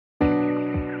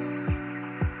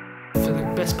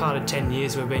best part of 10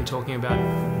 years we've been talking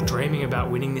about, dreaming about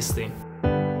winning this thing.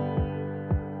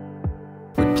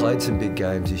 We'd played some big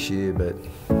games this year, but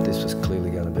this was clearly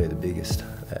going to be the biggest.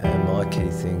 And my key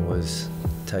thing was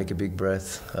take a big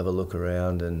breath, have a look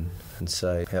around and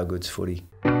say, how good's footy?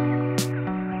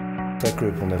 That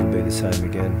group will never be the same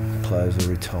again. Players will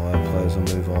retire, players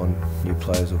will move on, new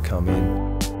players will come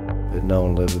in. But no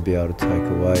one will ever be able to take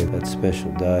away that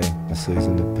special day, a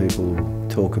season that people will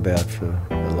talk about for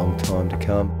a long time to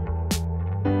come.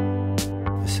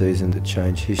 A season that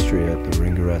changed history at the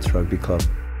Warringah Rugby Club.